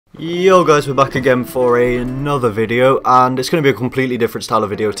Yo guys, we're back again for another video, and it's going to be a completely different style of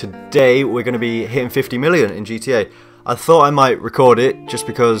video. Today we're going to be hitting 50 million in GTA. I thought I might record it just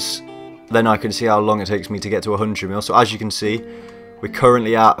because then I can see how long it takes me to get to 100 mil. So as you can see, we're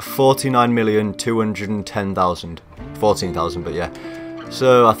currently at 49,210,000. 14,000, but yeah.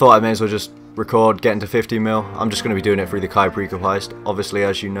 So I thought I may as well just record getting to 50 mil. I'm just going to be doing it through the Cayo heist. Obviously,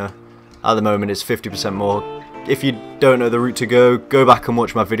 as you know, at the moment it's 50% more. If you don't know the route to go back and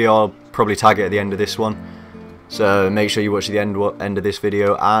watch my video. I'll probably tag it at the end of this one. So make sure you watch the end of this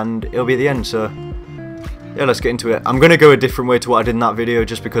video and it'll be at the end. So yeah, let's get into it. I'm going to go a different way to what I did in that video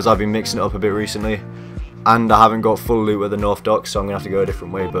just because I've been mixing it up a bit recently. And I haven't got full loot with the North Docks, so I'm going to have to go a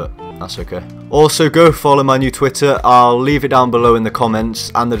different way, but that's okay. Also, go follow my new Twitter. I'll leave it down below in the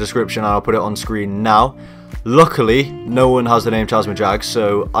comments and the description, and I'll put it on screen now. Luckily, no one has the name Chasmajags,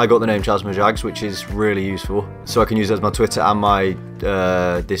 so I got the name Chasmajags, which is really useful. So I can use it as my Twitter and my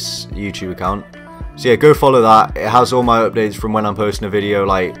this YouTube account. So yeah, go follow that. It has all my updates from when I'm posting a video,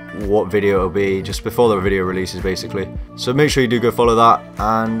 like what video it'll be, just before the video releases, basically. So make sure you do go follow that,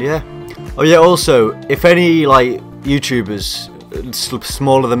 and yeah. Oh yeah, also, if any like YouTubers,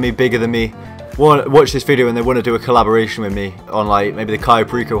 smaller than me, bigger than me, watch this video and they want to do a collaboration with me on like maybe the Cayo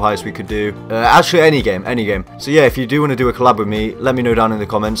perico heist we could do, actually any game. So yeah, if you do want to do a collab with me, let me know down in the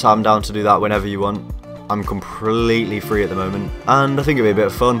comments. I'm down to do that whenever you want. I'm completely free at the moment, and I think it'll be a bit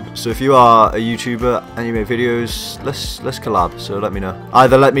of fun. So if you are a YouTuber and you make videos, let's collab. So let me know.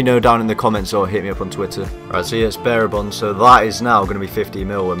 Either let me know down in the comments or hit me up on Twitter. Alright, so yeah, it's Bearabon. So that is now going to be 50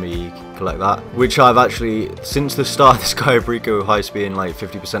 mil when we collect that, which I've actually, since the start of this Cayo perico heist being like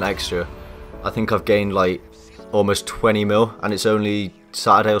 50% extra, I think I've gained like almost 20 mil, and it's only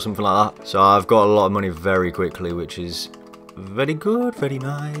Saturday or something like that. So I've got a lot of money very quickly, which is very good, very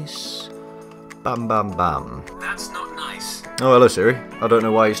nice. Bam, bam, bam. That's not nice. Oh, hello Siri. I don't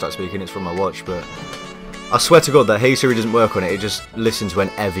know why you start speaking, it's from my watch, but I swear to God that Hey Siri doesn't work on it. It just listens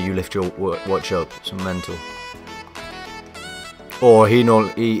whenever you lift your watch up. It's mental. Or he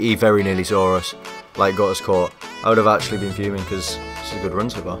very nearly saw us, like got us caught. I would have actually been fuming because it's a good run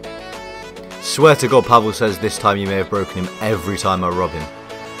so far. Swear to God, Pavel says this time you may have broken him every time I rob him.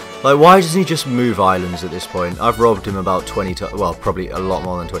 Like, why doesn't he just move islands at this point? I've robbed him about 20 times, well, probably a lot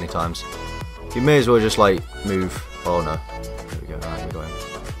more than 20 times. You may as well just, like, move. Oh, no. There we go. Alright, we're going.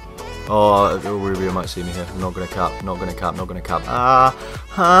 Oh, Rubio might see me here. I'm not going to cap. Not going to cap. Not going to cap.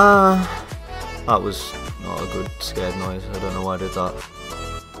 That was not a good scared noise. I don't know why I did that.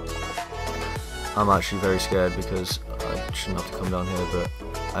 I'm actually very scared because I shouldn't have to come down here, but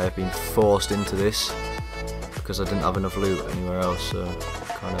I have been forced into this because I didn't have enough loot anywhere else, so I'm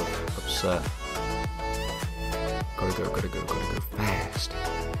kind of upset. Gotta go fast.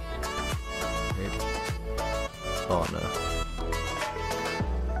 Oh no.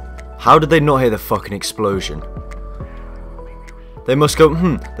 How did they not hear the fucking explosion? They must go,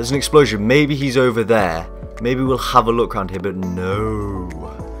 there's an explosion, maybe he's over there. Maybe we'll have a look around here, but no.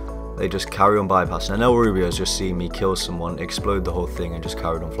 They just carry on bypassing. I know Rubio's just seen me kill someone, explode the whole thing, and just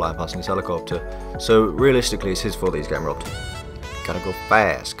carried on flying past in his helicopter. So realistically, it's his fault that he's getting robbed. Gotta go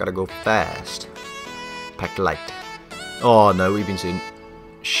fast, Pack light. Oh no, we've been seen.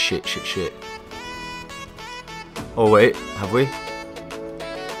 Shit. Oh wait, have we?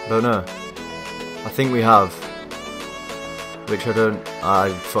 I don't know. I think we have. Which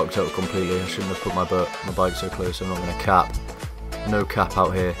I fucked up completely. I shouldn't have put my bike so close. I'm not gonna cap. No cap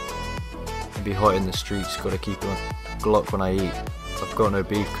out here. Be hot in the streets. Gotta keep a Glock when I eat. I've got no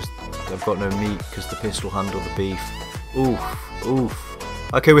beef because I've got no meat because the pistol handled the beef. Oof.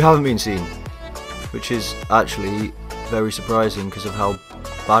 Okay, we haven't been seen, which is actually very surprising because of how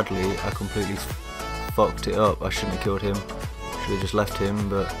badly I completely fucked it up. I shouldn't have killed him. Should have just left him,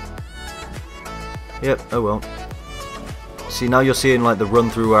 but yep. Oh well. See, now you're seeing like the run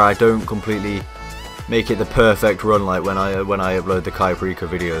through where I don't completely make it the perfect run, like when I upload the Cayo perico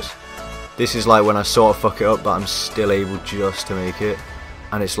videos. This is like when I sort of fuck it up, but I'm still able just to make it,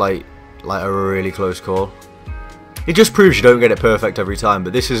 and it's like a really close call. It just proves you don't get it perfect every time,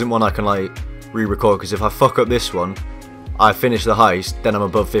 but this isn't one I can like re-record, because if I fuck up this one, I finish the heist, then I'm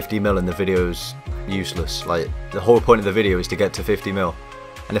above 50 mil and the video's useless. Like, the whole point of the video is to get to 50 mil,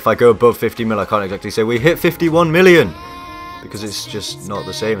 and if I go above 50 mil I can't exactly say we hit 51 million, because it's just not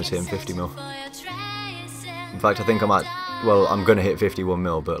the same as hitting 50 mil. In fact, I think I might, well, I'm gonna hit 51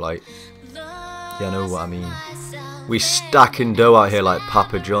 mil, but like, yeah, I know what I mean. We stacking dough out here like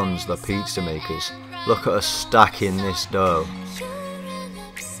Papa John's, the pizza makers. Look at us stacking this dough.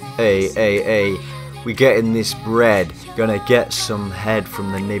 Hey, we getting this bread. Gonna get some head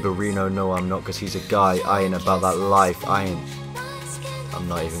from the neighborino. No, I'm not, because he's a guy. I ain't about that life. I'm I'm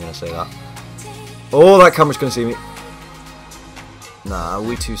not even going to say that. Oh, that camera's going to see me. Nah,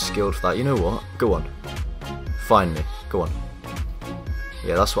 we too skilled for that. You know what? Go on. Find me. Go on.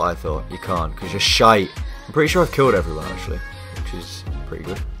 Yeah, that's what I thought. You can't, because you're shite. I'm pretty sure I've killed everyone, actually, which is pretty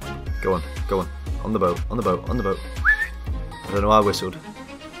good. Go on. Go on. On the boat. On the boat. On the boat. I don't know why I whistled.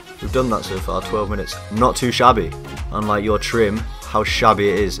 We've done that so far, 12 minutes. Not too shabby. Unlike your trim, how shabby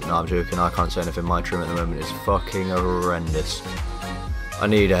it is. No, I'm joking, I can't say anything. My trim at the moment is fucking horrendous. I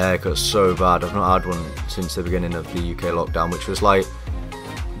need a haircut so bad. I've not had one since the beginning of the UK lockdown, which was like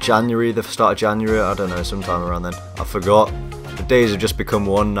January, the start of January, I don't know, sometime around then. I forgot. The days have just become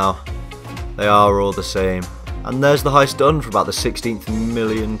one now. They are all the same. And there's the heist done for about the 16th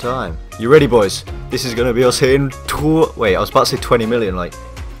million time. You ready, boys? This is going to be us hitting... Wait, I was about to say 20 million, like...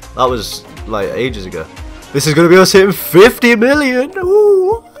 That was, like, ages ago. This is going to be us hitting 50 million!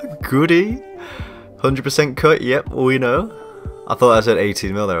 Ooh, goody. 100% cut, yep, we know. I thought I said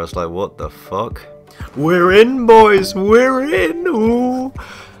 18 mil there, I was like, what the fuck? We're in, boys, we're in! Ooh.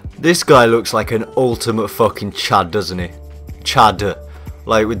 This guy looks like an ultimate fucking Chad, doesn't he? Chad.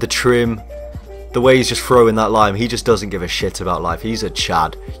 Like, with the trim... The way he's just throwing that lime, he just doesn't give a shit about life. He's a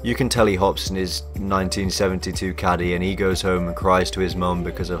Chad. You can tell he hops in his 1972 caddy and he goes home and cries to his mum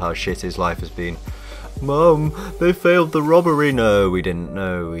because of how shit his life has been. Mum, they failed the robbery. No, we didn't.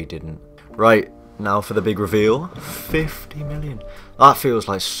 No, we didn't. Right, now for the big reveal. 50 million. That feels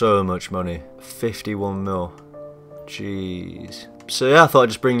like so much money. 51 mil. Jeez. So yeah, I thought I'd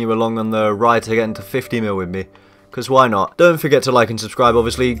just bring you along on the ride to get into 50 mil with me. Because why not? Don't forget to like and subscribe,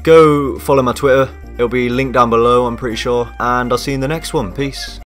 obviously. Go follow my Twitter. It'll be linked down below, I'm pretty sure. And I'll see you in the next one. Peace.